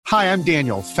Hi, I'm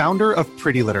Daniel, founder of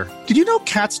Pretty Litter. Did you know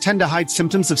cats tend to hide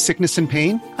symptoms of sickness and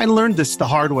pain? I learned this the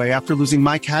hard way after losing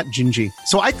my cat, Gingy.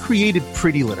 So I created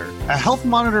Pretty Litter, a health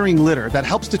monitoring litter that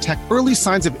helps detect early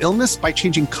signs of illness by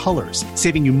changing colors,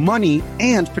 saving you money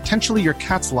and potentially your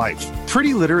cat's life.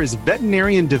 Pretty Litter is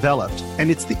veterinarian developed, and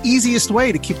it's the easiest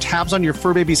way to keep tabs on your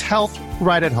fur baby's health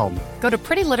right at home. Go to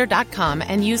prettylitter.com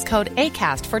and use code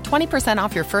ACAST for 20%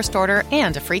 off your first order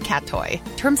and a free cat toy.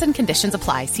 Terms and conditions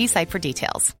apply. See site for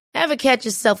details. Ever catch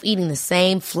yourself eating the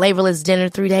same flavorless dinner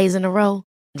 3 days in a row?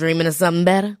 Dreaming of something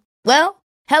better? Well,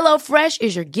 HelloFresh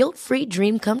is your guilt-free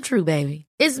dream come true, baby.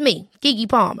 It's me, Keke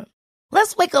Palmer.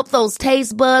 Let's wake up those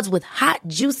taste buds with hot,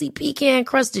 juicy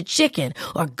pecan-crusted chicken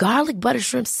or garlic butter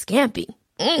shrimp scampi.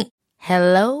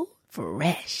 Hello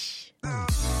Fresh.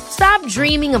 Stop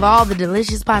dreaming of all the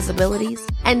delicious possibilities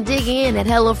and dig in at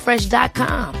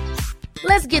HelloFresh.com.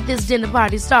 Let's get this dinner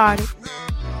party started.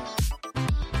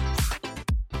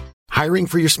 Hiring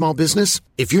for your small business?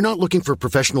 If you're not looking for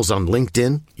professionals on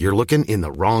LinkedIn, you're looking in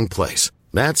the wrong place.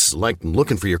 That's like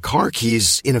looking for your car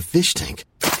keys in a fish tank.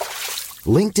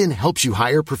 LinkedIn helps you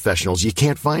hire professionals you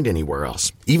can't find anywhere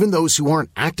else, even those who aren't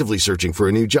actively searching for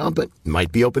a new job but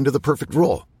might be open to the perfect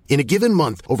role. In a given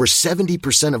month, over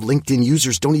 70% of LinkedIn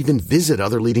users don't even visit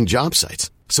other leading job sites.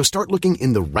 So start looking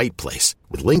in the right place.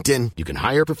 With LinkedIn, you can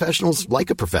hire professionals like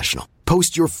a professional.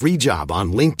 Post your free job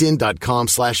on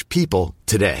linkedin.com/people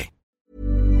today.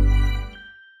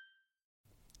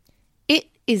 It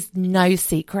is no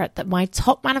secret that my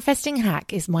top manifesting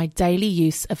hack is my daily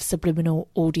use of subliminal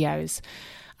audios.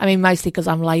 I mean, mostly because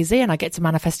I'm lazy and I get to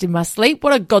manifest in my sleep.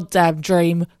 What a goddamn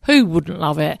dream. Who wouldn't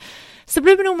love it?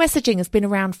 Subliminal messaging has been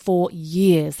around for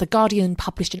years. The Guardian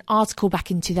published an article back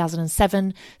in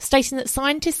 2007 stating that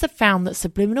scientists have found that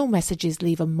subliminal messages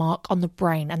leave a mark on the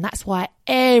brain, and that's why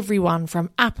everyone from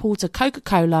Apple to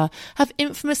Coca-Cola have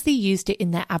infamously used it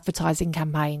in their advertising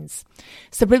campaigns.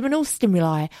 Subliminal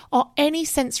stimuli are any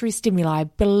sensory stimuli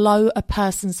below a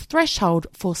person's threshold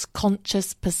for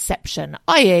conscious perception,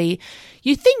 i.e.,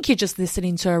 you think you're just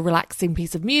listening to a relaxing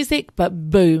piece of music,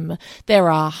 but boom, there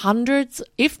are hundreds,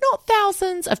 if not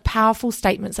thousands, of powerful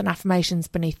statements and affirmations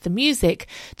beneath the music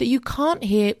that you can't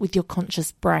hear with your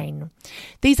conscious brain.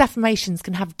 These affirmations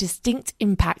can have distinct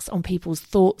impacts on people's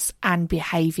thoughts and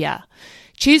behaviour.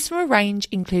 Choose from a range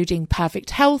including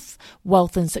perfect health,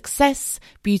 wealth and success,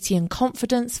 beauty and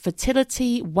confidence,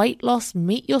 fertility, weight loss,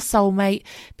 meet your soulmate,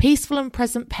 peaceful and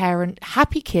present parent,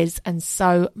 happy kids, and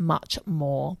so much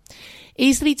more.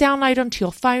 Easily download onto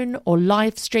your phone or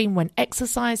live stream when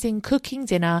exercising, cooking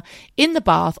dinner, in the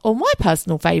bath, or my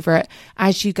personal favourite,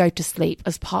 as you go to sleep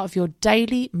as part of your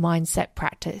daily mindset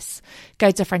practice.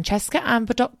 Go to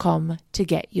francescaamber.com to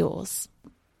get yours.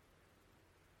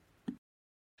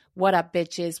 What up,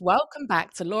 bitches? Welcome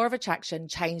back to Law of Attraction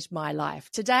Changed My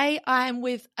Life. Today, I am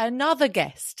with another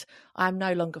guest. I'm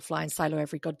no longer flying solo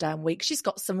every goddamn week. She's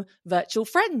got some virtual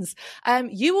friends.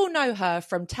 You all know her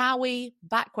from Towie,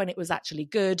 back when it was actually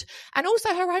good, and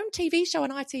also her own TV show on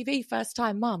ITV, First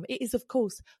Time Mum. It is, of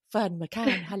course, Ferne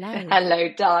McCann. Hello. Hello,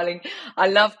 darling. I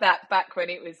love that, back when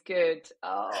it was good.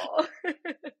 Oh,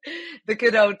 the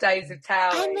good old days of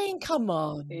Towie. I mean, come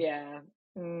on. Yeah.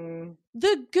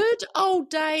 The good old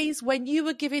days when you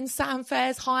were giving Sam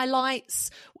Fair's highlights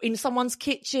in someone's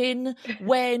kitchen,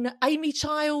 when Amy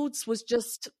Childs was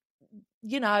just,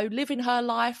 you know, living her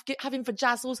life, having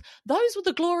vajazzles. Those were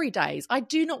the glory days. I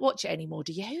do not watch it anymore.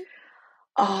 Do you?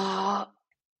 Oh,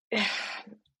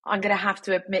 I'm going to have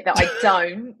to admit that I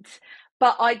don't,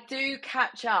 but I do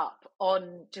catch up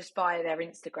on just via their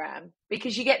Instagram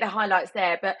because you get the highlights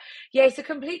there. But yeah, it's a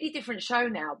completely different show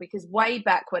now because way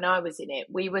back when I was in it,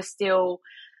 we were still,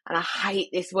 and I hate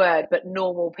this word, but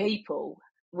normal people.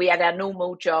 We had our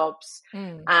normal jobs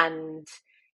and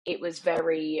it was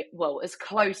very, well, as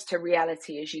close to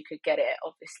reality as you could get it.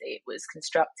 Obviously it was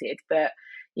constructed, but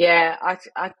yeah,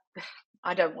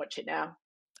 I don't watch it now.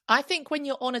 I think when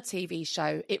you're on a TV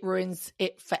show, it ruins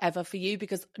it forever for you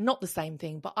because not the same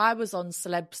thing, but I was on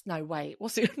Celebs, no wait,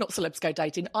 what's it, not Celebs Go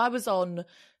Dating. I was on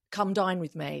Come Dine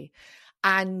With Me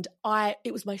and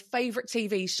it was my favourite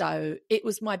TV show. It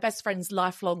was my best friend's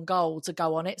lifelong goal to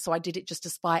go on it, so I did it just to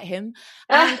spite him.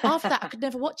 And after that, I could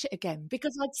never watch it again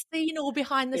because I'd seen all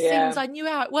behind the scenes. I knew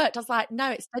how it worked. I was like, no,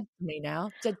 it's dead to me now,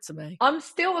 dead to me. I'm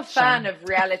still a fan of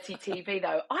reality TV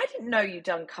though. I didn't know you'd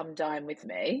done Come Dine With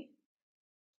Me.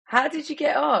 How did you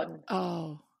get on?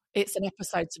 Oh, it's an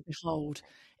episode to behold.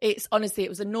 It's honestly, it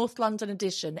was a North London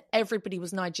edition. Everybody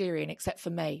was Nigerian except for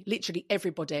me, literally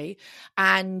everybody.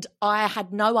 And I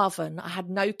had no oven, I had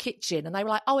no kitchen. And they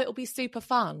were like, oh, it'll be super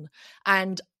fun.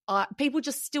 And people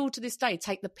just still to this day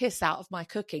take the piss out of my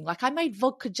cooking. Like, I made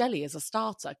vodka jelly as a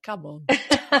starter. Come on.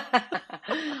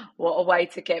 What a way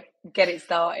to get it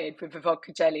started with the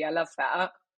vodka jelly. I love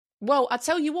that. Well, I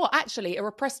tell you what, actually, a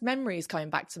repressed memory is coming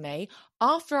back to me.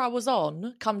 After I was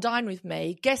on Come Dine With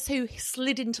Me, guess who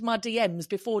slid into my DMs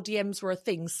before DMs were a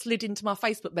thing, slid into my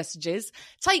Facebook messages?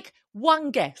 Take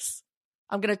one guess.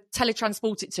 I'm going to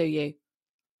teletransport it to you.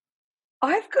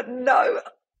 I've got no...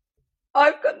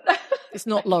 It's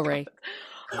not Laurie.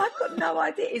 I've got no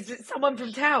idea. Is it someone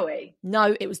from Towie?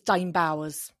 No, it was Dame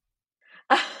Bowers.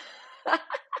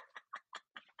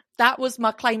 That was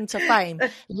my claim to fame.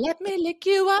 Let me lick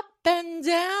you up and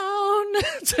down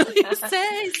till you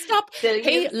say stop.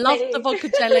 He loved the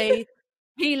vodka jelly.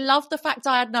 He loved the fact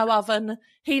I had no oven.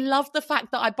 He loved the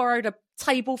fact that I borrowed a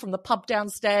table from the pub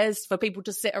downstairs for people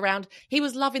to sit around. He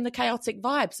was loving the chaotic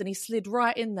vibes and he slid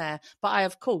right in there. But I,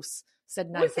 of course,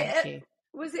 said no, thank you.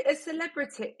 Was it a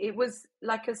celebrity? It was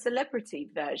like a celebrity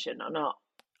version or not?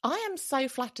 I am so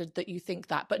flattered that you think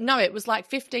that. But no, it was like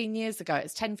 15 years ago.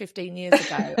 It's 10, 15 years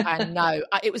ago. And no,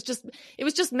 it was just me.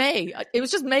 It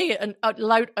was just me and a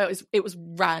load. It was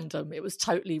random. It was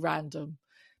totally random.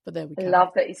 But there we go. I love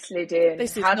that he slid in.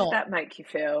 How did that make you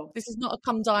feel? This is not a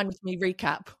Come Dine With Me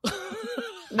recap.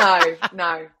 No.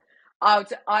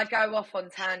 I go off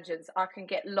on tangents. I can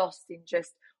get lost in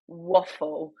just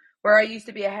waffle. Where I used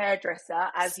to be a hairdresser,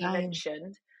 as you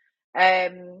mentioned.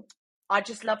 I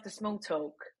just love the small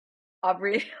talk.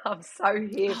 I'm so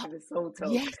here for the small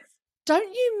talk. Yes.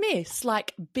 Don't you miss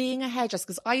like being a hairdresser?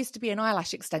 Because I used to be an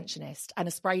eyelash extensionist and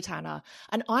a spray tanner,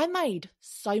 and I made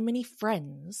so many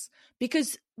friends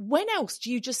because when else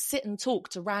do you just sit and talk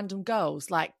to random girls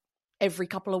like every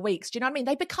couple of weeks? Do you know what I mean?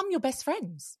 They become your best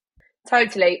friends.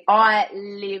 Totally. I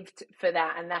lived for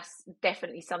that, and that's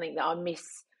definitely something that I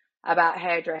miss about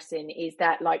hairdressing is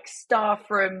that like staff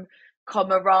room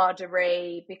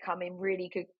camaraderie, becoming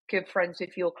really good friends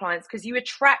with your clients because you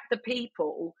attract the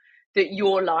people that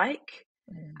you're like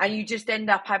and you just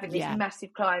end up having this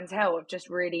massive clientele of just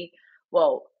really,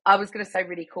 well, I was going to say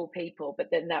really cool people, but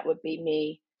then that would be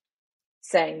me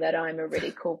saying that I'm a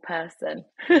really cool person.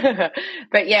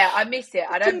 But yeah, I miss it.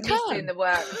 I don't miss doing the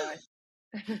work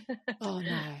though. Oh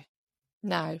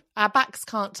no, our backs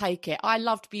can't take it. I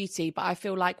loved beauty, but I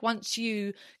feel like once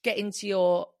you get into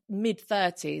your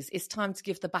mid-30s, it's time to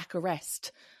give the back a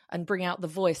rest and bring out the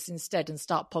voice instead and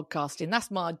start podcasting.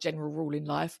 That's my general rule in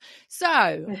life. So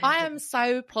I am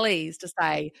so pleased to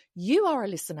say you are a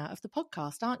listener of the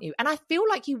podcast, aren't you? And I feel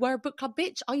like you were a book club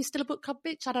bitch. Are you still a book club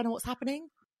bitch? I don't know what's happening.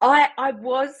 I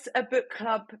was a book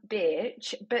club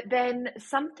bitch, but then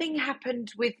something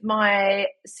happened with my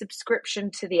subscription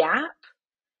to the app.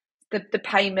 The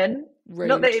payment, Rude.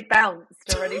 Not that it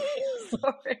bounced or anything,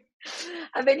 sorry.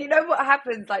 And then you know what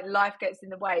happens, like life gets in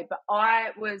the way. But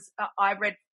I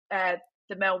read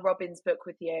the Mel Robbins book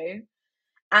with you,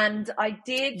 and I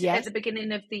did at the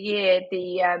beginning of the year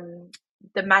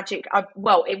the magic.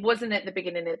 Well, it wasn't at the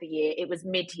beginning of the year; it was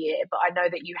mid-year. But I know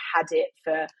that you had it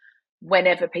for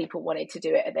whenever people wanted to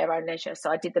do it at their own leisure. So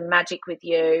I did the magic with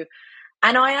you,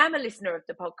 and I am a listener of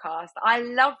the podcast. I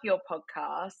love your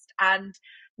podcast, and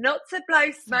not to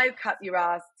blow smoke up your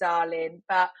ass, darling,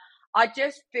 but I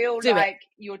just feel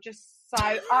you're just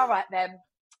so, all right.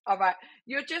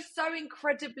 You're just so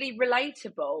incredibly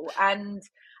relatable. And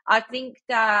I think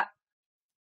that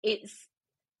it's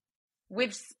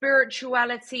with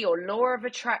spirituality or law of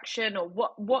attraction or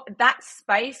what that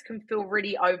space can feel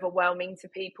really overwhelming to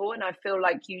people. And I feel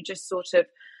like you just sort of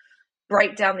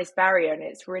break down this barrier and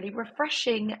it's really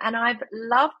refreshing. And I've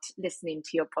loved listening to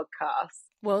your podcast.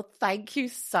 Well, thank you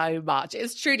so much.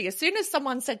 It's truly, as soon as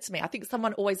someone said to me, I think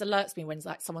someone always alerts me when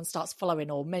like someone starts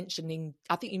following or mentioning,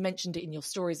 I think you mentioned it in your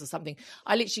stories or something.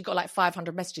 I literally got like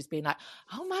 500 messages being like,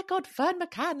 oh my God, Ferne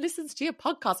McCann listens to your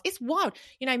podcast. It's wild.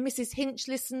 You know, Mrs. Hinch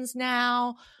listens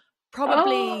now.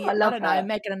 Probably, I don't know,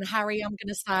 Meghan and Harry, I'm going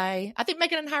to say. I think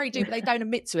Meghan and Harry do, but they don't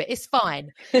admit to it. It's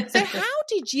fine. So how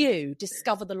did you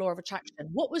discover the law of attraction?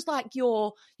 What was like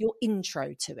your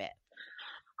intro to it?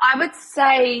 I would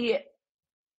say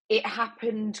it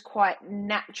happened quite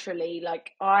naturally.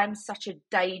 Like, I'm such a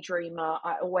daydreamer.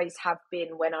 I always have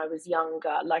been when I was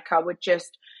younger. Like, I would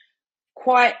just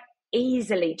quite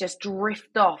easily just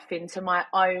drift off into my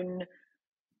own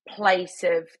place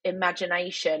of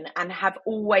imagination and have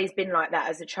always been like that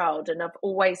as a child. And I've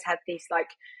always had this like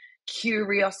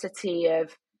curiosity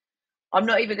of, I'm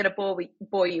not even going to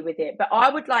bore you with it, but I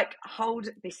would like hold,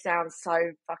 this sounds so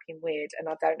fucking weird and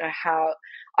I don't know how,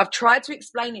 I've tried to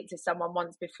explain it to someone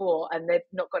once before and they've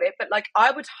not got it, but like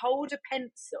I would hold a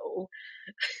pencil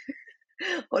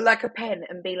or like a pen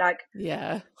and be like,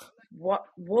 yeah,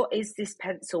 what is this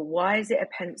pencil? Why is it a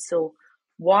pencil?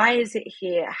 Why is it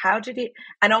here? How did it?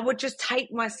 And I would just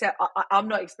take myself, I'm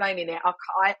not explaining it.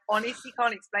 I honestly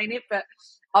can't explain it, but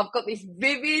I've got this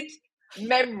vivid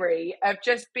memory of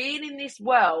just being in this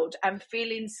world and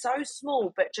feeling so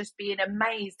small, but just being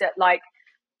amazed at like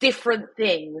different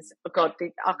things. Oh God,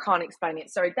 I can't explain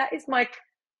it. Sorry, that is my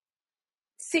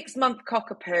 6-month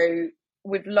cockapoo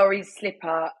with Laurie's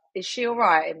slipper. Is she all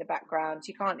right in the background?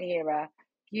 You can't hear her.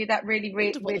 You that really I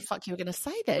wondered what the fuck you were going to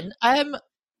say then.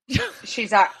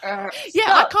 She's at yeah,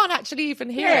 I can't actually even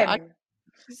hear it.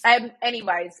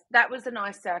 Anyways, that was a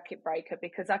nice circuit breaker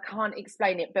because I can't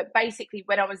explain it. But basically,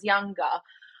 when I was younger,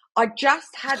 I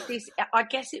just had this, I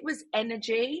guess it was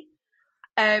energy,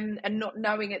 and not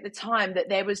knowing at the time that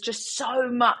there was just so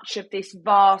much of this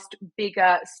vast,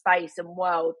 bigger space and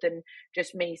world than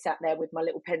just me sat there with my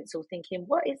little pencil thinking,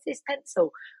 what is this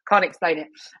pencil? Can't explain it.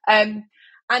 And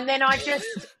then I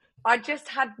just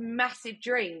had massive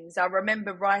dreams. I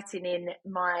remember writing in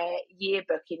my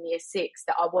yearbook in year 6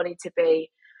 that I wanted to be,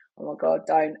 oh my God,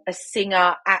 a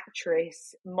singer,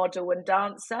 actress, model and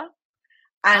dancer.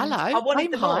 And I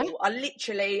wanted them all. I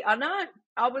know.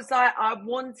 I was like, I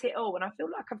want it all. And I feel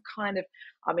like I'm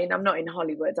not in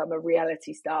Hollywood. I'm a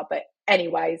reality star. But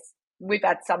anyways, we've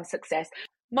had some success.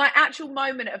 My actual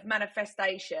moment of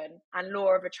manifestation and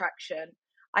law of attraction,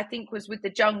 I think, was with The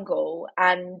Jungle.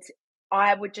 And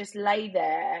I would just lay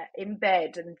there in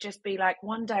bed and just be like,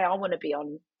 one day I want to be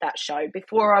on that show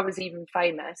before I was even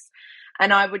famous.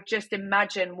 And I would just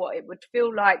imagine what it would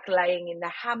feel like laying in the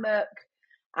hammock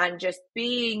and just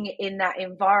being in that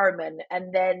environment.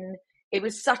 And then it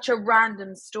was such a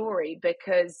random story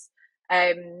because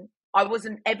I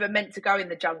wasn't ever meant to go in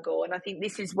the jungle. And I think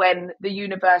this is when the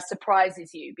universe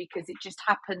surprises you because it just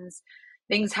happens.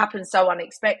 Things happen so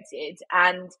unexpected.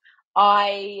 And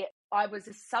I was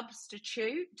a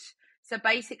substitute. So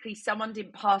basically someone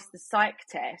didn't pass the psych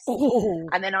test. Ooh.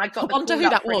 And then I got the call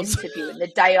up for an interview. And the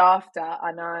day after,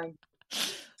 I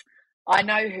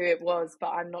know who it was, but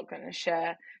I'm not going to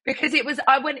share because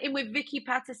I went in with Vicky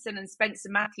Patterson and Spencer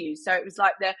Matthews. So it was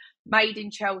like the Made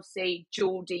in Chelsea,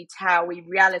 Geordie, Towie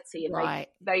reality. And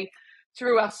they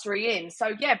threw us 3 in.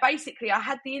 So yeah, basically I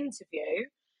had the interview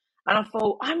and I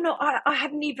thought, I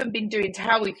hadn't even been doing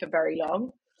Towie for very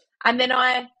long. And then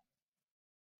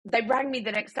they rang me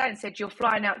the next day and said, you're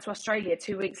flying out to Australia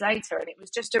 2 weeks later. And it was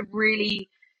just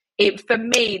for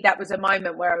me, that was a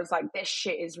moment where I was like, this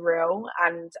shit is real.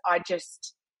 And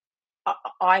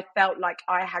I felt like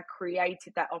I had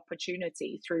created that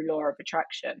opportunity through law of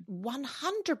attraction.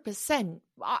 100%.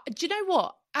 Do you know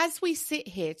what? As we sit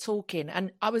here talking,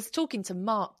 and I was talking to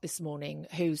Mark this morning,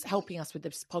 who's helping us with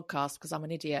this podcast because I'm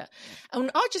an idiot.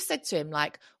 And I just said to him,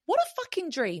 like, what a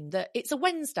fucking dream that it's a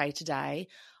Wednesday today.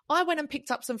 I went and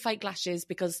picked up some fake lashes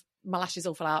because my lashes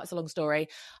all fell out. It's a long story.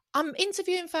 I'm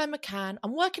interviewing Ferne McCann.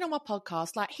 I'm working on my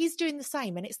podcast. Like, he's doing the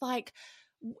same. And it's like,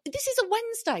 this is a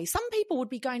Wednesday. Some people would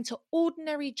be going to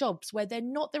ordinary jobs where they're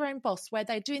not their own boss, where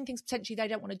they're doing things potentially they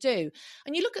don't want to do.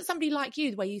 And you look at somebody like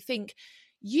you, where you think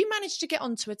you managed to get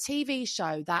onto a TV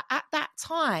show that at that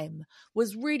time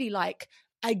was really like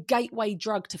a gateway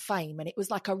drug to fame. And it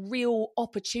was like a real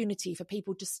opportunity for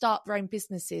people to start their own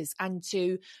businesses and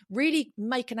to really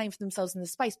make a name for themselves in the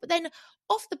space. But then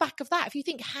off the back of that, if you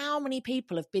think how many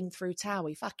people have been through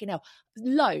Towie, fucking hell,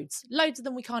 loads of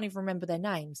them, we can't even remember their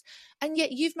names. And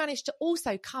yet you've managed to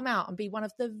also come out and be one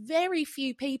of the very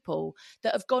few people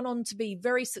that have gone on to be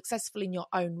very successful in your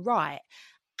own right.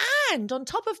 And on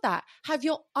top of that, have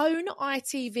your own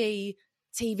ITV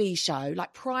TV show,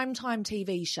 like primetime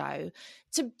TV show,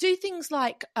 to do things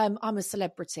like I'm a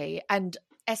Celebrity and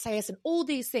SAS and all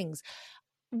these things.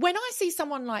 When I see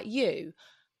someone like you,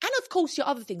 and of course your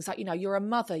other things like, you know, you're a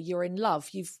mother, you're in love,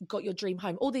 you've got your dream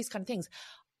home, all these kind of things,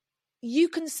 you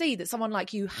can see that someone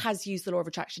like you has used the law of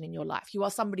attraction in your life. You are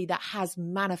somebody that has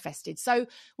manifested. So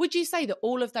would you say that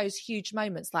all of those huge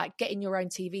moments, like getting your own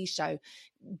TV show,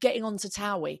 getting onto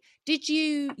Towie, did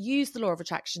you use the law of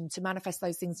attraction to manifest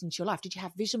those things into your life? Did you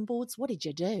have vision boards? What did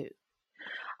you do?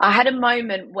 I had a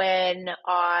moment when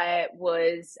I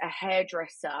was a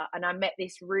hairdresser and I met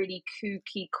this really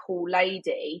kooky, cool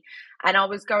lady, and I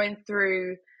was going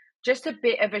through just a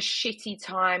bit of a shitty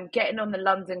time getting on the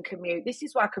London commute. This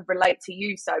is why I could relate to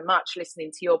you so much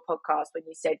listening to your podcast when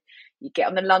you said you get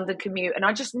on the London commute. And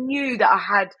I just knew that I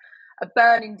had a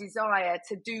burning desire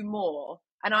to do more.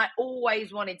 And I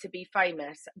always wanted to be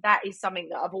famous. That is something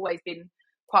that I've always been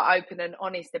quite open and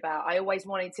honest about. I always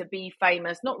wanted to be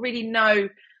famous, didn't really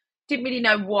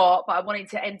know what, but I wanted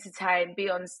to entertain,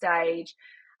 be on stage.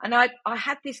 And I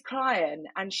had this client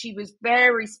and she was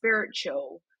very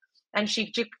spiritual. and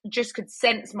she just could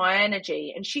sense my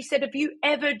energy. And she said, have you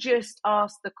ever just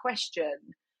asked the question,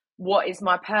 what is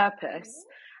my purpose?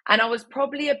 And I was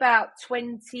probably about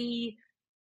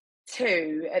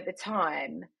 22 at the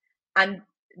time. And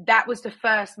that was the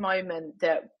first moment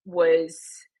that was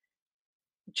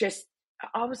just,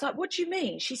 I was like, what do you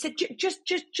mean? She said,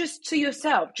 just to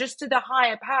yourself, just to the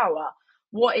higher power.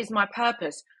 What is my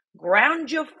purpose?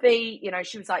 Ground your feet. You know,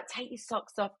 she was like, take your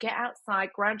socks off, get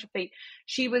outside, ground your feet.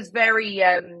 She was very,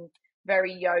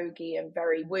 very yogi and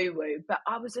very woo woo. But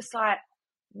I was just like,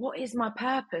 what is my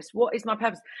purpose? What is my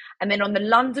purpose? And then on the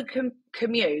London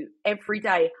commute every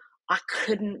day, I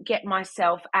couldn't get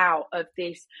myself out of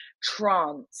this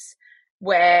trance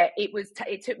where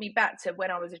it took me back to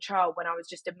when I was a child, when I was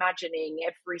just imagining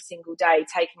every single day,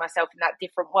 taking myself in that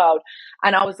different world.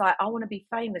 And I was like, I want to be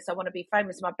famous. I want to be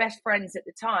famous. My best friends at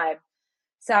the time,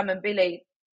 Sam and Billy,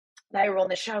 they were on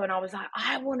the show, and I was like,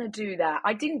 I want to do that.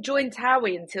 I didn't join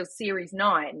Towie until series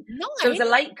 9. So I was a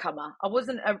latecomer. I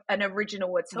wasn't an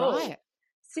original at all. Right.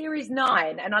 Series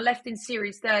 9, and I left in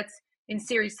series 13.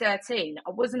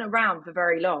 I wasn't around for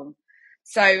very long.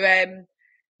 So,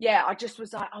 yeah, I just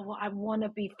was like, oh, I want to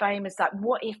be famous. Like,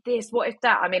 what if this? What if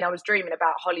that? I mean, I was dreaming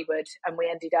about Hollywood, and we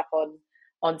ended up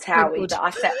on Towie,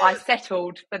 but I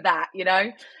settled for that, you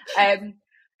know.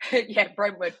 Yeah,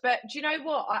 Brentwood. But do you know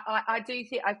what? I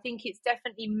think it's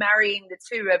definitely marrying the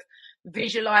two of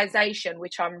visualization,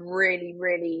 which I'm really,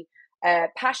 really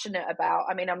passionate about.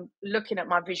 I mean, I'm looking at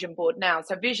my vision board now.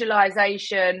 So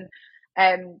visualization,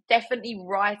 definitely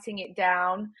writing it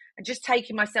down and just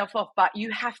taking myself off. But you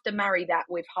have to marry that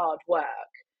with hard work.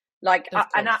 Like,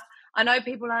 I know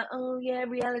people are like, oh yeah,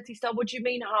 reality star. What do you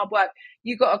mean hard work?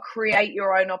 You got to create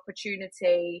your own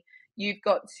opportunity. You've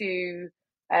got to,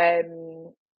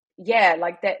 yeah,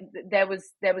 like there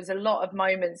was a lot of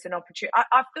moments and opportunity.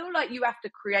 I feel like you have to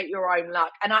create your own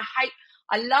luck. And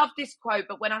I love this quote,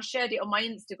 but when I shared it on my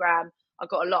Instagram, I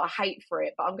got a lot of hate for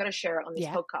it, but I'm going to share it on this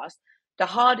podcast. The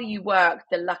harder you work,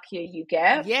 the luckier you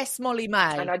get. Yes, Molly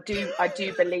May. And I do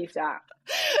believe that.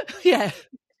 Yeah.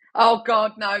 Oh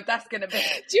God, no, that's going to be,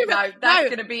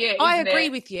 going to be it. I agree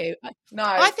with you. No.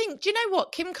 I think, do you know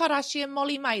what? Kim Kardashian,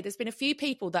 Molly May, there's been a few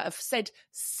people that have said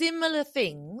similar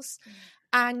things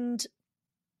and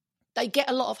they get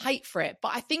a lot of hate for it.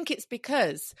 But I think it's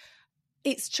because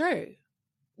it's true.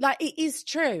 Like, it is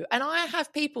true. And I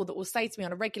have people that will say to me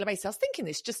on a regular basis, I was thinking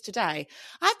this just today,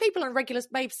 I have people on a regular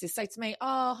basis say to me,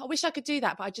 oh, I wish I could do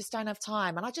that, but I just don't have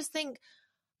time. And I just think,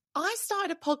 I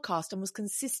started a podcast and was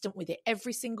consistent with it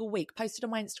every single week, posted on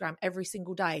my Instagram every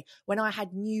single day when I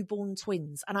had newborn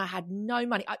twins and I had no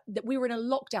money. We were in a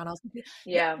lockdown. I was thinking,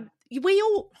 we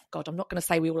all, God, I'm not going to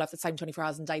say we all have the same 24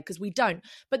 hours a day because we don't,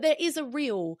 but there is a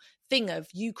real thing of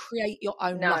you create your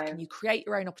own luck and you create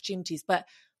your own opportunities. But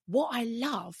what I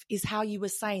love is how you were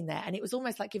saying there, and it was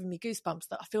almost like giving me goosebumps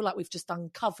that I feel like we've just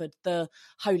uncovered the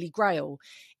Holy Grail,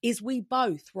 is we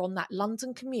both were on that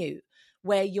London commute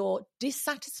where you're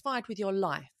dissatisfied with your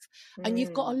life and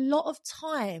you've got a lot of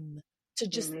time to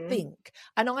just think.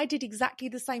 And I did exactly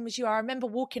the same as you. I remember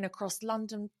walking across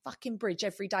London fucking Bridge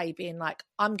every day being like,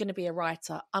 I'm going to be a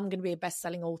writer. I'm going to be a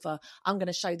best-selling author. I'm going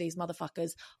to show these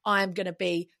motherfuckers. I'm going to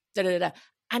be da-da-da-da.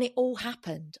 And it all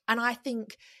happened. And I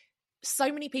think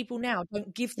so many people now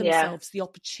don't give themselves the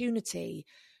opportunity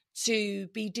to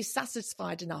be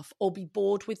dissatisfied enough or be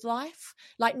bored with life.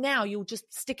 Like now you'll just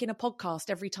stick in a podcast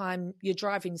every time you're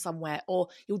driving somewhere, or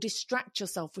you'll distract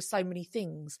yourself with so many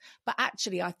things. But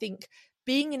actually, I think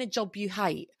being in a job you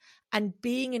hate and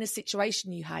being in a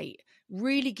situation you hate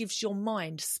really gives your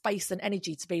mind space and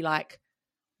energy to be like,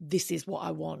 this is what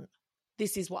I want.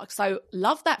 This is what, so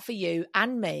love that for you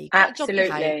and me. Get Absolutely. A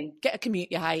job you hate, get a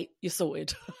commute you hate, you're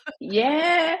sorted.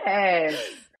 Yeah.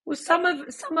 Well, some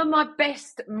of my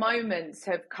best moments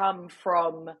have come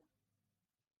from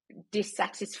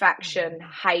dissatisfaction,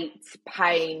 hate,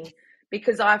 pain,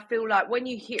 because I feel like when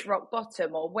you hit rock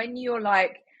bottom or when you're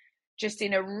like just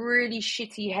in a really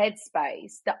shitty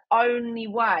headspace, the only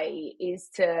way is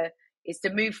to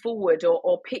move forward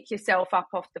or pick yourself up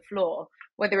off the floor,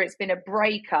 whether it's been a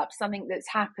breakup, something that's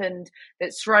happened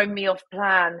that's thrown me off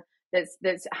plan,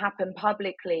 that's happened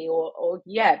publicly, or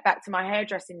back to my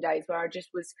hairdressing days where I just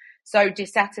was so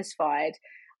dissatisfied.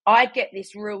 I get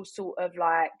this real sort of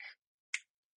like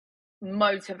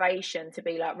motivation to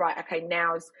be like, right, okay,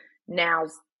 now's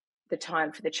the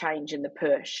time for the change and the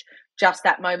push. Just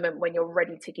that moment when you're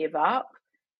ready to give up.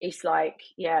 It's like,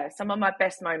 some of my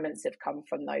best moments have come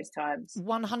from those times.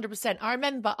 100%. I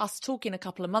remember us talking a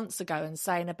couple of months ago and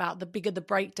saying about the bigger the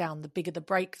breakdown, the bigger the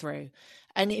breakthrough.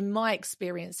 And in my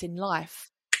experience in life,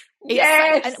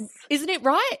 Yes. And isn't it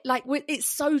right? Like, it's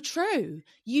so true.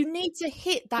 You need to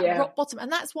hit that rock bottom.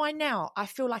 And that's why now I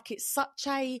feel like it's such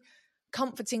a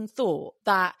comforting thought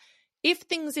that if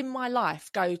things in my life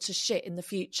go to shit in the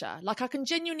future, like I can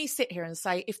genuinely sit here and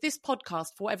say, if this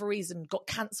podcast for whatever reason got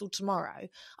cancelled tomorrow,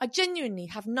 I genuinely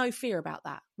have no fear about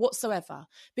that whatsoever,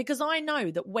 because I know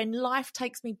that when life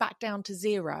takes me back down to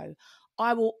zero,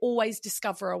 I will always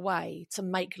discover a way to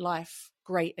make life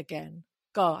great again.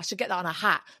 God, I should get that on a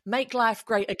hat. Make life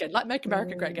great again, like make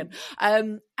America great again.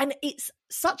 And it's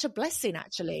such a blessing,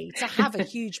 actually, to have a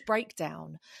huge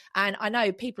breakdown. And I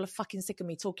know people are fucking sick of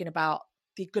me talking about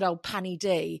the good old Panny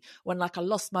D, when like I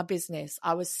lost my business,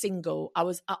 I was single, I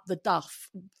was up the duff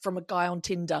from a guy on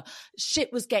Tinder.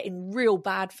 Shit was getting real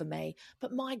bad for me.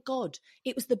 But my God,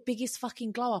 it was the biggest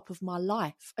fucking glow up of my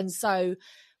life. And so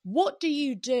what do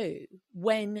you do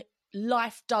when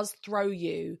life does throw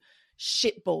you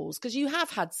shitballs? Because you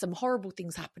have had some horrible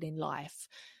things happen in life.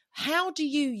 How do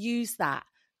you use that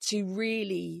to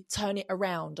really turn it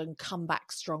around and come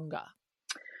back stronger?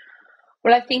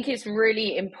 Well, I think it's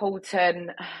really important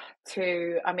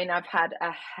I've had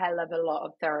a hell of a lot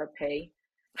of therapy.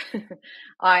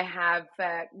 I have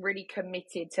really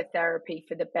committed to therapy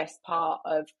for the best part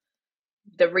of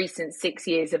the recent 6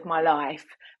 years of my life.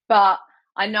 But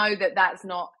I know that that's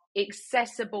not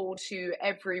accessible to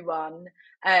everyone.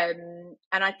 And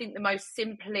I think the most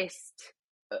simplest,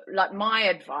 like my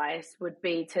advice would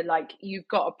be to you've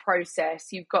got to process,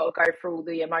 you've got to go through all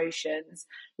the emotions.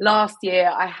 Last year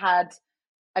I had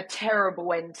a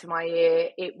terrible end to my year.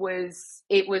 It was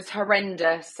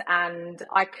horrendous, and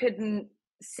I couldn't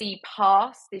see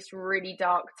past this really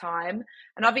dark time.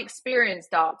 And I've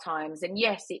experienced dark times, and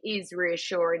yes, it is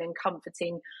reassuring and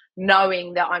comforting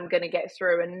knowing that I'm going to get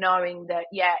through, and knowing that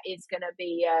it's going to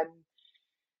be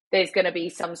there's going to be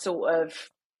some sort of,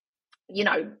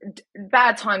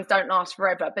 bad times don't last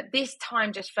forever, but this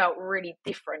time just felt really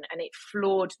different and it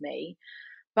floored me.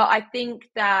 But I think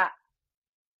that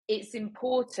it's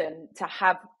important to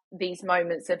have these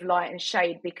moments of light and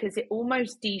shade, because it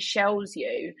almost de-shells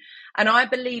you. And I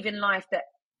believe in life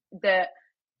that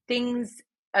things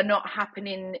are not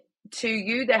happening to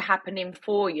you, they're happening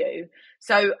for you.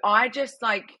 So I just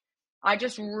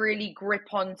really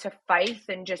grip onto faith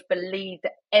and just believe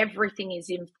that everything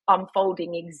is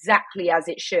unfolding exactly as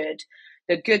it should.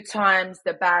 The good times,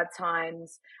 the bad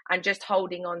times, and just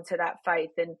holding on to that faith.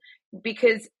 And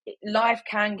because life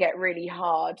can get really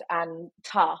hard and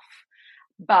tough,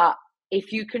 but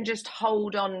if you can just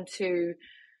hold on to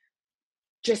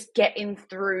just getting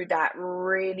through that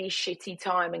really shitty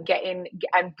time and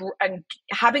and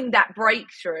having that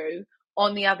breakthrough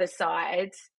on the other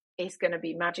side, it's going to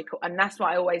be magical. And that's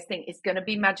what I always think, it's going to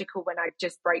be magical when I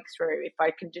just break through, if I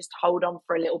can just hold on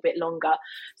for a little bit longer.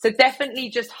 So definitely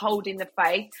just holding the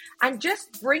faith and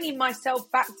just bringing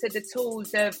myself back to the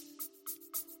tools of.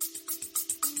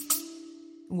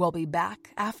 We'll be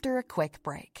back after a quick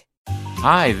break.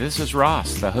 Hi, this is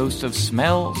Ross, the host of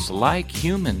Smells Like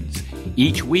Humans.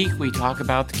 Each week we talk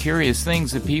about the curious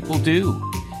things that people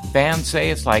do. Fans say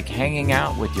it's like hanging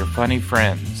out with your funny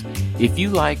friends. If you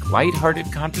like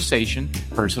lighthearted conversation,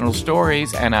 personal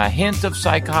stories, and a hint of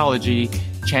psychology,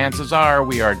 chances are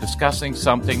we are discussing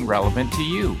something relevant to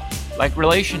you, like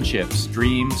relationships,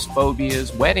 dreams,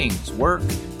 phobias, weddings, work,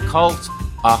 cults,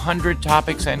 100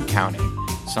 topics and counting.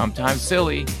 Sometimes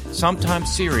silly,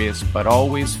 sometimes serious, but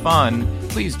always fun.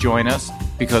 Please join us,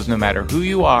 because no matter who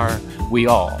you are, we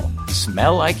all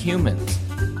smell like humans.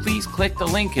 Please click the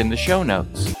link in the show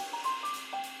notes.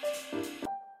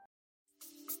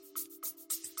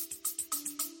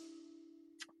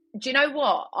 Do you know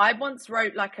what? I once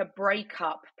wrote a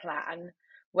breakup plan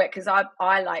because I've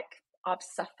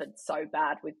suffered so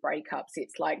bad with breakups.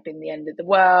 It's been the end of the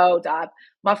world.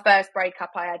 My first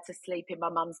breakup, I had to sleep in my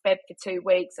mum's bed for 2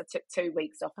 weeks. I took 2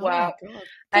 weeks off work. Oh my God.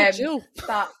 Poor Jill.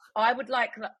 But I would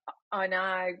I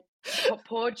know,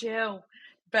 poor Jill.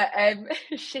 But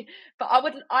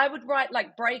I would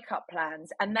write breakup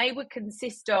plans, and they would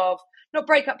consist of not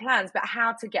breakup plans, but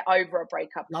how to get over a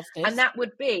breakup. Love this. And that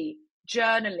would be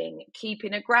journaling,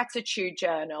 keeping a gratitude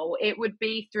journal. It would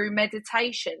be through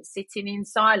meditation, sitting in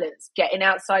silence, getting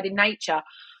outside in nature,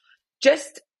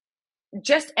 just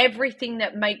everything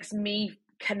that makes me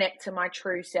connect to my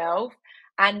true self.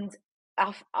 And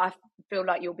I feel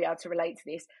like you'll be able to relate to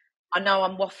this. I know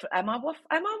I'm waffling. Am I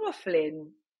waffling,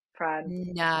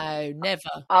 Fran? No,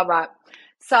 never. All right.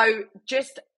 So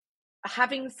just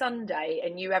having Sunday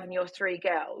and you having your 3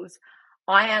 girls,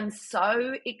 I am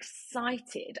so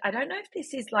excited. I don't know if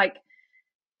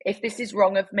this is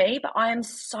wrong of me, but I am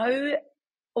so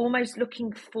almost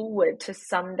looking forward to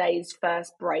Sunday's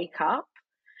first breakup,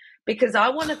 because I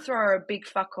want to throw her a big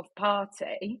fuck off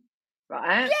party,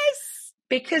 right? Yes.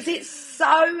 Because it's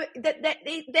so that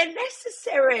they're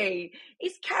necessary.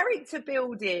 It's character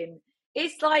building.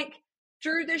 It's like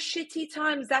through the shitty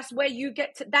times, that's where you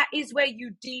get to, that is where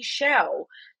you de-shell.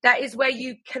 That is where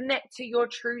you connect to your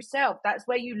true self. That's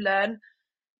where you learn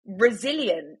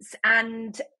resilience,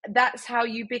 and that's how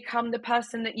you become the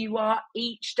person that you are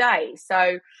each day.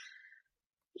 So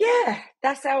yeah,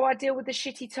 that's how I deal with the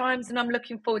shitty times, and I'm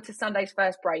looking forward to Sunday's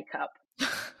first breakup.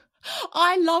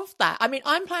 I love that. I mean,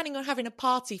 I'm planning on having a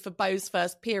party for Beau's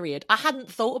first period. I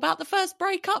hadn't thought about the first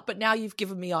breakup, but now you've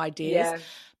given me ideas. Yeah.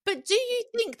 But do you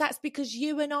think that's because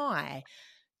you and I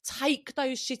take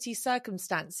those shitty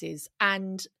circumstances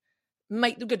and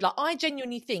make them good? Like, I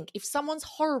genuinely think if someone's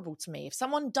horrible to me, if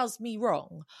someone does me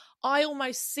wrong, I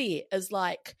almost see it as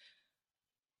like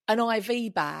an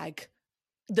IV bag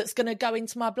that's going to go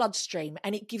into my bloodstream,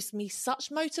 and it gives me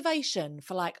such motivation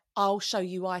for like, I'll show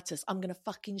you itis. I'm going to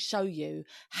fucking show you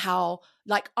how,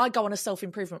 like, I go on a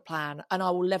self-improvement plan and I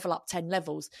will level up 10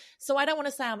 levels. So I don't want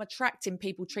to say I'm attracting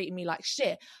people treating me like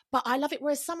shit, but I love it.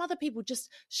 Whereas some other people just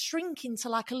shrink into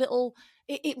like a little,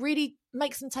 it really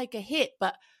makes them take a hit.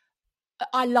 But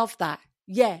I love that.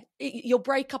 Yeah, your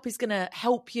breakup is going to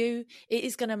help you. It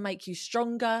is going to make you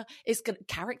stronger. It's going to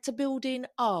character building.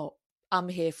 Oh, I'm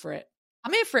here for it.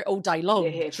 I'm here for it all day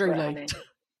long, truly.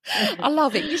 I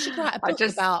love it. You should write a book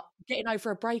about getting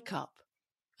over a breakup.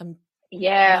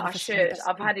 Yeah, I should.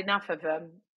 I've had enough of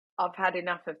them.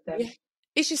 Yeah.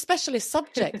 It's your specialist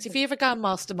subject. If you ever go and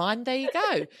mastermind, there you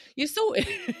go. You're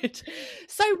sorted.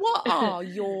 So what are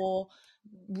your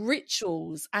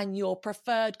rituals and your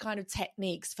preferred kind of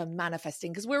techniques for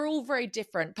manifesting? Because we're all very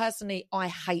different. Personally, I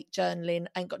hate journaling.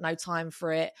 Ain't got no time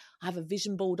for it. I have a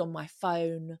vision board on my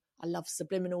phone. I love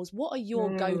subliminals. What are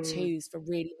your go-tos for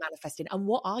really manifesting? And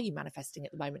what are you manifesting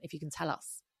at the moment, if you can tell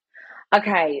us?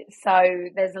 Okay, so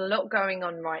there's a lot going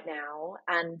on right now,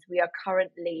 and we are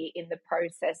currently in the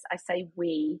process. I say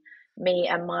we, me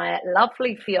and my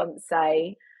lovely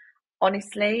fiance.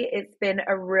 Honestly, it's been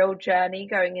a real journey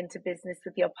going into business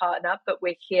with your partner, but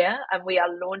we're here and we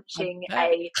are launching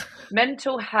a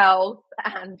mental health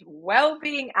and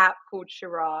well-being app called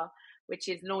Shira, which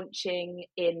is launching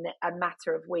in a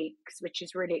matter of weeks, which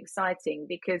is really exciting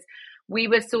because we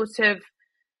were sort of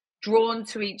drawn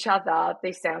to each other.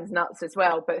 This sounds nuts as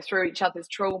well, but through each other's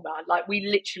trauma. Like, we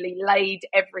literally laid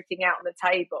everything out on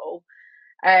the table,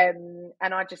 and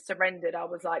I just surrendered. I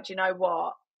was like, do you know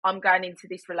what? I'm going into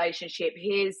this relationship.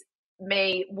 Here's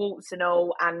me, warts and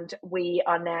all, and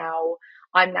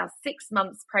I'm now 6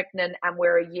 months pregnant, and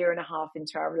we're a year and a half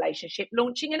into our relationship,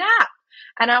 launching an app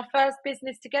and our first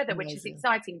business together. Amazing. Which is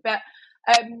exciting. But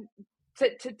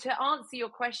to answer your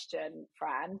question,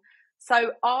 Fran,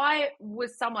 so I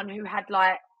was someone who had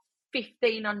like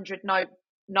 1,500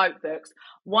 notebooks,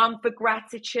 one for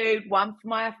gratitude, one for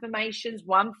my affirmations,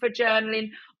 one for journaling,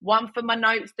 one for my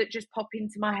notes that just pop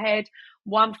into my head,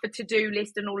 one for to-do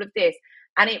list and all of this.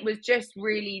 And it was just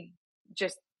really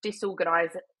just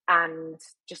disorganized and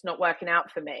just not working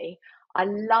out for me. I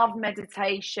love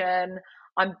meditation.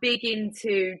 I'm big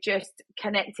into just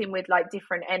connecting with like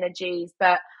different energies,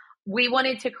 but we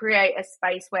wanted to create a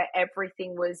space where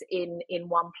everything was in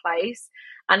one place.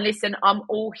 And listen, I'm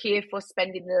all here for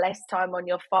spending less time on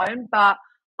your phone, but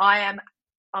I'm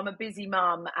a busy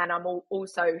mum, and I'm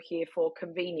also here for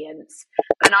convenience.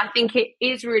 And I think it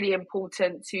is really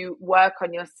important to work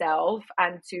on yourself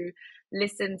and to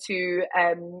listen to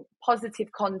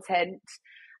positive content.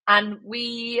 And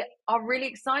we are really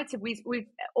excited.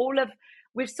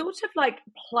 We've sort of like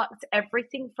plucked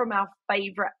everything from our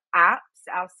favorite apps,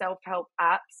 our self-help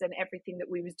apps, and everything that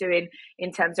we was doing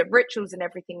in terms of rituals and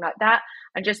everything like that,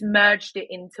 and just merged it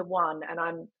into one. And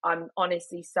I'm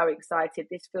honestly so excited.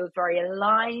 This feels very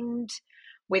aligned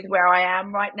with where I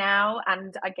am right now.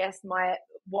 And I guess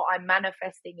what I'm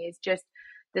manifesting is just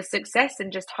the success,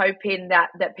 and just hoping that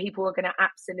people are going to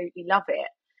absolutely love it.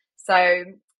 So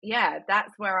yeah,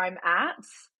 that's where I'm at.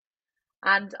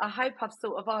 And I hope I've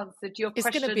sort of answered your question.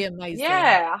 It's going to be amazing.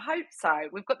 Yeah, I hope so.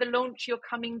 We've got the launch you're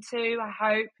coming to, I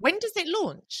hope. When does it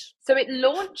launch? So it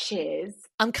launches.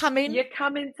 I'm coming. You're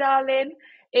coming, darling.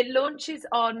 It launches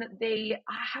on I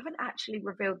haven't actually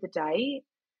revealed the date.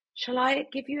 Shall I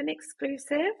give you an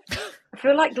exclusive? I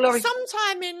feel like Laurie.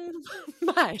 Sometime in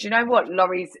May. Do you know what,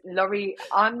 Laurie,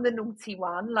 I'm the naughty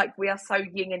one. Like, we are so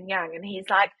yin and yang. And he's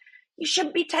like, you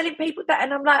shouldn't be telling people that.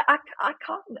 And I'm like, I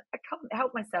can't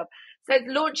help myself. So it's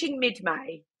launching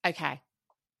mid-May. Okay.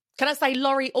 Can I say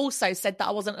Laurie also said that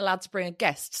I wasn't allowed to bring a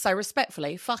guest. So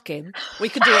respectfully, fuck him. We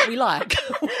can do what we like.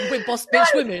 We're boss bitch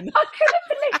women. I couldn't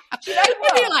believe. Do you know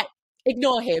what? Like,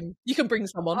 Ignore him. You can bring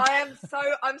someone. I'm so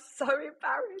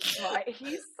embarrassed, right?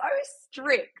 He's so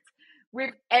strict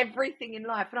with everything in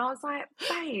life. And I was like,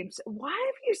 babes, why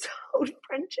have you told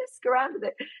Francesca around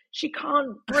that she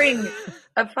can't bring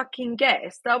a fucking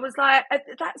guest? I was like,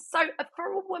 that's so, for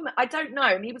a woman, I don't know.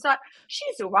 And he was like,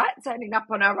 she's all right turning up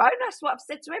on her own. That's what I've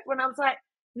said to everyone. I was like,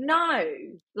 no,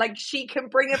 like she can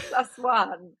bring a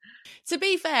 +1. To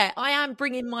be fair, I am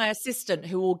bringing my assistant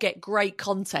who will get great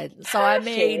content. So, I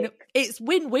mean, it's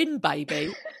win-win,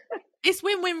 baby. It's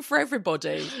win-win for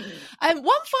everybody. One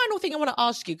final thing I want to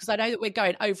ask you, because I know that we're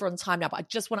going over on time now, but I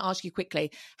just want to ask you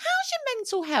quickly, how's your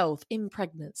mental health in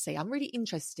pregnancy? I'm really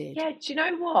interested. Yeah, do you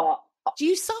know what? Do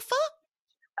you suffer?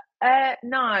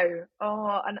 No.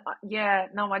 Oh, and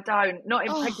no, I don't. Not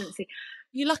in pregnancy.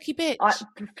 You lucky bitch.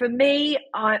 For me,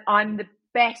 I'm the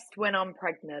best when I'm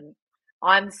pregnant.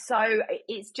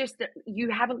 It's just that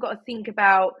you haven't got to think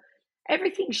about,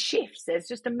 everything shifts. There's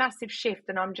just a massive shift,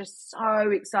 and I'm just so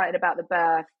excited about the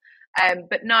birth.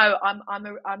 But no, I'm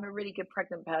a really good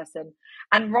pregnant person.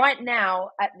 And right now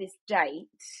at this date,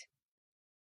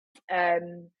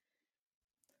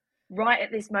 right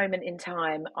at this moment in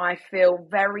time, I feel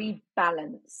very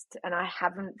balanced, and I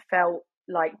haven't felt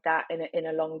like that in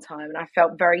a long time. And I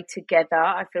felt very together.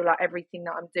 I feel like everything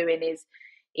that I'm doing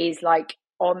is like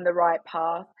on the right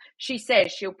path. She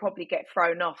says she'll probably get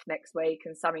thrown off next week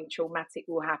and something traumatic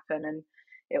will happen and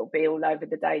it'll be all over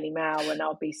the Daily Mail and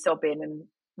I'll be sobbing and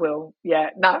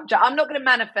I'm not going to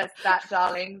manifest that,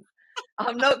 darling.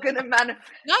 I'm not going to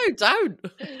manifest. No, don't.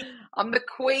 I'm the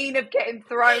queen of getting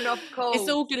thrown off calls. It's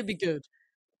all going to be good.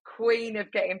 Queen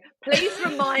of getting. Please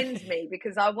remind me,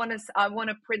 because I want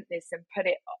to print this and put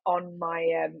it on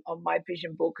my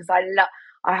vision board, because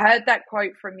I heard that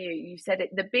quote from you. You said it.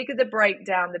 The bigger the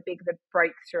breakdown, the bigger the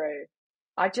breakthrough.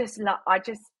 I just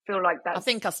feel like that. I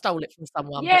think I stole it from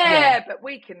someone. Yeah, but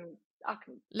we can.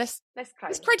 Let's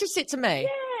claim credit it to me. Yeah.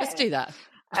 Let's do that.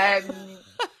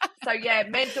 So yeah,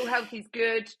 mental health is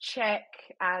good. Check.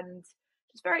 And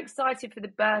just very excited for the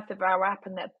birth of our app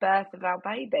and the birth of our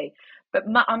baby. But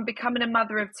I'm becoming a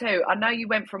mother of 2. I know you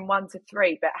went from 1 to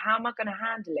 3, but how am I going to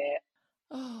handle it?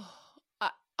 Oh,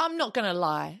 I'm not going to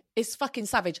lie. It's fucking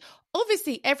savage.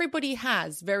 Obviously, everybody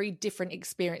has very different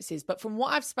experiences, but from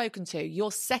what I've spoken to,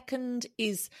 your second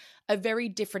is a very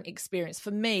different experience.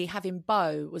 For me, having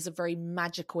Bo was a very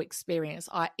magical experience.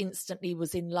 I instantly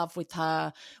was in love with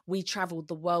her. We traveled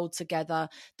the world together.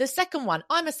 The second one,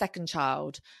 I'm a second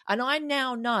child, and I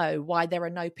now know why there are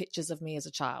no pictures of me as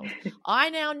a child. I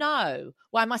now know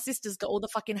why my sister's got all the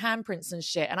fucking handprints and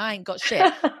shit, and I ain't got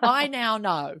shit. I now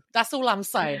know. That's all I'm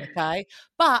saying, okay?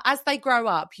 But as they grow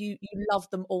up, you love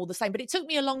them all the same. But it took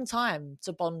me a long time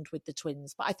to bond with the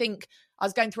twins. But I think I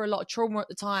was going through a lot of trauma at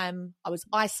the time. I was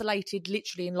isolated,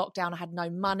 literally in lockdown. I had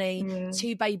no money,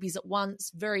 2 babies at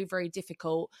once, very, very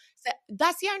difficult. So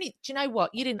that's the only, do you know what?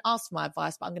 You didn't ask for my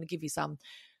advice, but I'm going to give you some.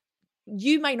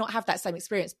 You may not have that same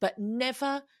experience, but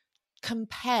never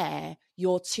compare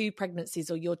your 2 pregnancies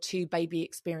or your 2 baby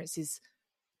experiences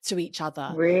to each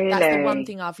other. Really? That's the one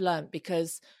thing I've learned,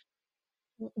 because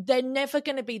they're never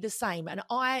going to be the same. And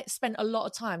I spent a lot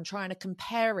of time trying to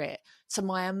compare it to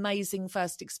my amazing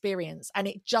first experience, and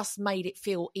it just made it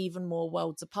feel even more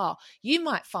worlds apart. You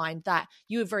might find that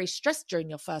you were very stressed during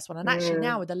your first one, and actually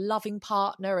now with a loving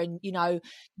partner, and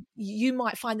you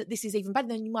might find that this is even better.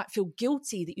 Then you might feel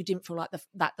guilty that you didn't feel like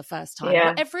that the first time. Yeah.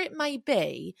 Whatever it may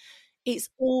be, it's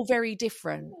all very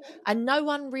different, and no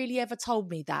one really ever told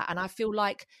me that. And I feel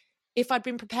like if I'd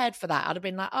been prepared for that, I'd have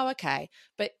been like, oh, okay.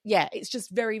 But yeah, it's just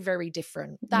very, very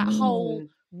different. That whole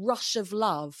rush of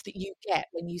love that you get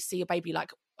when you see a baby.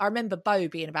 Like, I remember Bo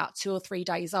being about 2 or 3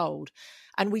 days old,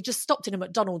 and we just stopped in a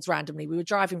McDonald's randomly. We were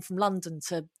driving from London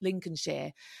to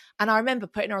Lincolnshire, and I remember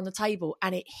putting her on the table,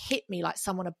 and it hit me like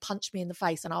someone had punched me in the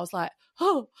face. And I was like,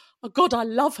 oh God, I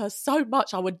love her so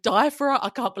much. I would die for her. I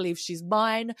can't believe she's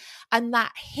mine. And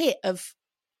that hit of,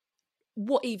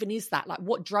 what even is that? Like,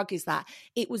 what drug is that?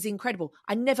 It was incredible.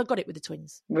 I never got it with the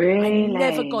twins. Really? I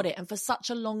never got it. And for such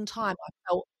a long time, I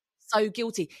felt so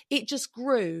guilty. It just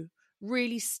grew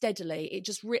really steadily. It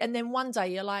just, and then one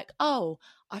day you're like, oh,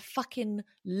 I fucking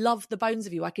love the bones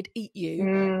of you. I could eat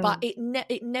you. But it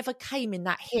never came in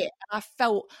that hit. And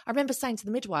I remember saying to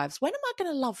the midwives, when am I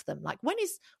going to love them? Like, when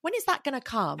is that going to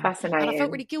come? Fascinating. And I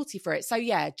felt really guilty for it. So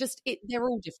yeah, they're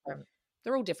all different.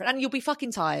 They're all different. And you'll be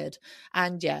fucking tired.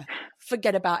 And yeah,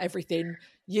 forget about everything.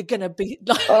 You're going to be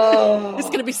like, it's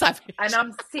going to be savage.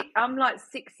 And I'm like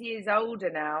 6 years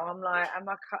older now. I'm like, am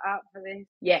I cut out for this?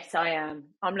 Yes, I am.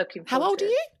 I'm looking forward. How old to are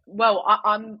it. you? Well,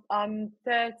 I'm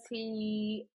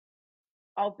 30.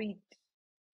 I'm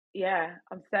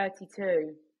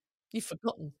 32. You've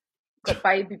forgotten. Got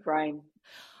baby brain.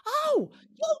 Oh,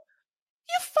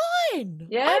 you're fine.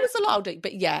 Yeah. I was a lot older,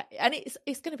 but yeah, and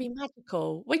it's going to be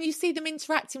magical. When you see them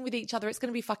interacting with each other, it's going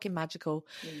to be fucking magical.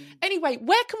 Anyway,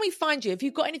 where can we find you? If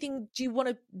you've got anything, do you want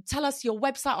to tell us your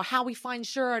website or how we find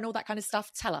Shura and all that kind of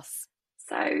stuff? Tell us.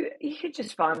 So you could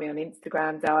just find me on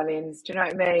Instagram, darlings. Do you know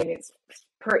what I mean? It's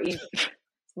pretty, it's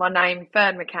my name,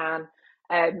 Ferne McCann.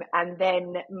 And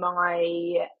then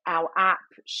our app,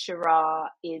 Shura,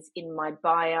 is in my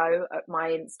bio at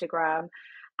my Instagram.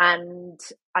 And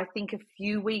I think a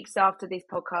few weeks after this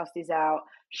podcast is out,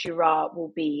 Shura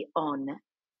will be on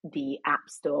the App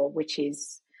Store, which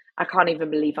is, I can't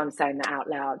even believe I'm saying that out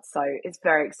loud. So it's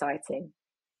very exciting.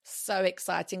 So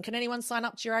exciting. Can anyone sign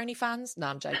up to your OnlyFans? No,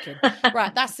 I'm joking.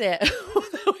 Right, that's it.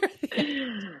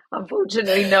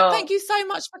 Unfortunately not. Thank you so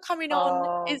much for coming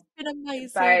on. It's been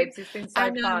amazing. Babes, it's been so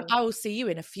fun. I will see you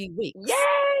in a few weeks.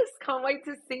 Yes, can't wait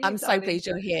to see you. I'm so pleased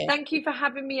you're here. Thank you for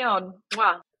having me on.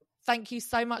 Wow. Thank you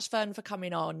so much, Ferne, for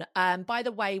coming on. By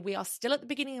the way, we are still at the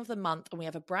beginning of the month and we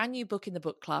have a brand new book in the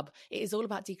book club. It is all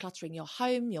about decluttering your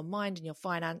home, your mind and your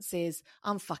finances.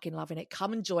 I'm fucking loving it.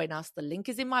 Come and join us. The link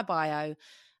is in my bio.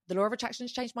 The law of attraction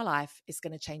has changed my life. It's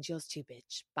going to change yours too,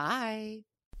 bitch. Bye.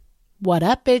 What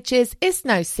up, bitches? It's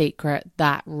no secret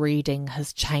that reading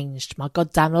has changed my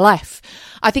goddamn life.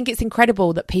 I think it's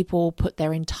incredible that people put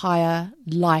their entire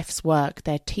life's work,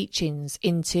 their teachings,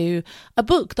 into a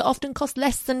book that often costs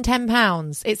less than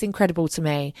 £10. It's incredible to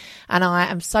me. And I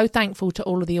am so thankful to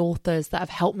all of the authors that have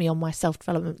helped me on my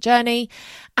self-development journey.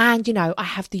 And, you know, I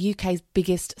have the UK's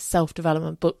biggest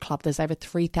self-development book club. There's over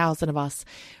 3,000 of us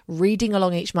reading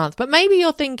along each month. But maybe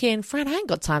you're thinking, Fran, I ain't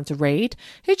got time to read.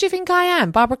 Who do you think I am?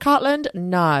 Barbara Cartland?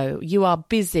 No, you are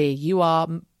busy. You are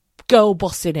girl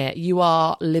bossing it. You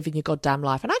are living your goddamn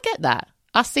life. And I get that.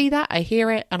 I see that. I hear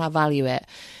it and I value it.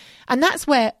 And that's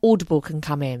where Audible can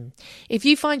come in. If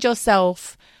you find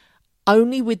yourself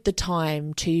only with the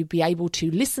time to be able to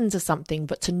listen to something,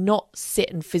 but to not sit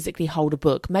and physically hold a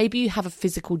book, maybe you have a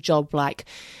physical job like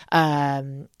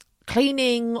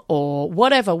cleaning or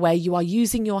whatever, where you are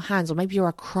using your hands, or maybe you're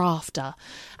a crafter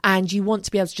and you want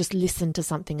to be able to just listen to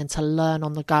something and to learn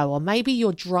on the go, or maybe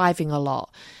you're driving a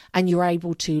lot and you're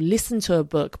able to listen to a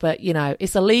book, but you know,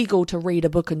 it's illegal to read a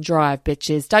book and drive,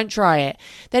 bitches. Don't try it.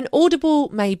 Then Audible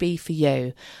may be for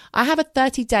you. I have a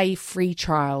 30-day free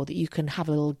trial that you can have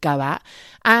a little go at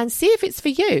and see if it's for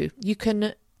you. You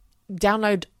can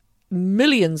download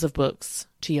millions of books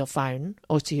to your phone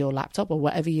or to your laptop or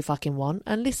whatever you fucking want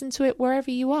and listen to it wherever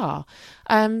you are.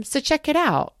 So check it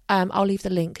out. I'll leave the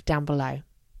link down below.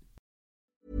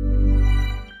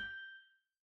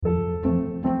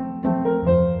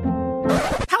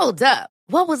 Hold up.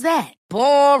 What was that?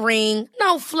 Boring.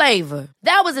 No flavor.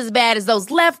 That was as bad as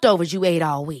those leftovers you ate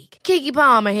all week. Keke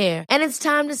Palmer here. And it's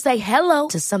time to say hello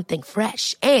to something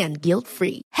fresh and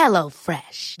guilt-free. Hello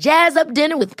Fresh. Jazz up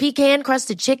dinner with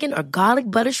pecan-crusted chicken or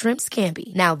garlic butter shrimp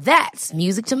scampi. Now that's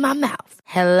music to my mouth.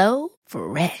 Hello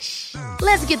Fresh.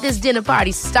 Let's get this dinner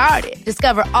party started.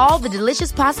 Discover all the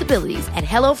delicious possibilities at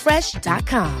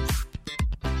HelloFresh.com.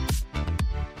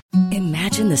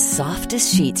 Imagine the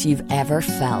softest sheets you've ever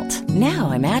felt.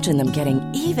 Now imagine them getting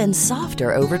even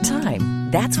softer over time.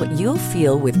 That's what you'll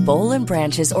feel with Boll &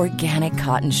 Branch's organic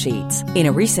cotton sheets. In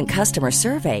a recent customer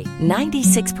survey,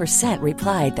 96%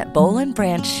 replied that Boll &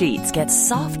 Branch sheets get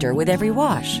softer with every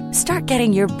wash. Start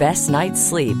getting your best night's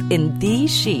sleep in these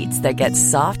sheets that get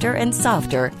softer and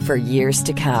softer for years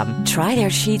to come. Try their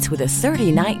sheets with a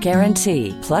 30-night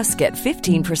guarantee. Plus, get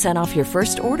 15% off your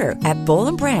first order at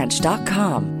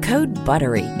bollandbranch.com. Code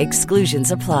BUTTERY. Exclusions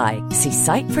apply. See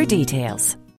site for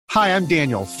details. Hi, I'm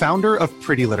Daniel, founder of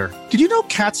Pretty Litter. Did you know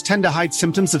cats tend to hide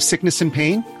symptoms of sickness and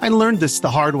pain? I learned this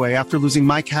the hard way after losing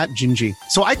my cat, Gingy.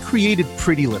 So I created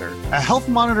Pretty Litter, a health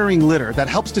monitoring litter that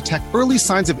helps detect early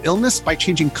signs of illness by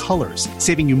changing colors,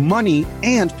 saving you money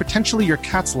and potentially your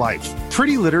cat's life.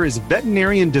 Pretty Litter is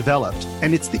veterinarian developed,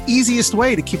 and it's the easiest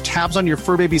way to keep tabs on your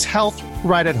fur baby's health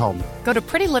right at home. Go to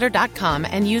prettylitter.com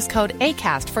and use code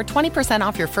ACAST for 20%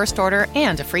 off your first order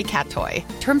and a free cat toy.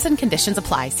 Terms and conditions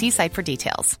apply. See site for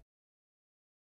details.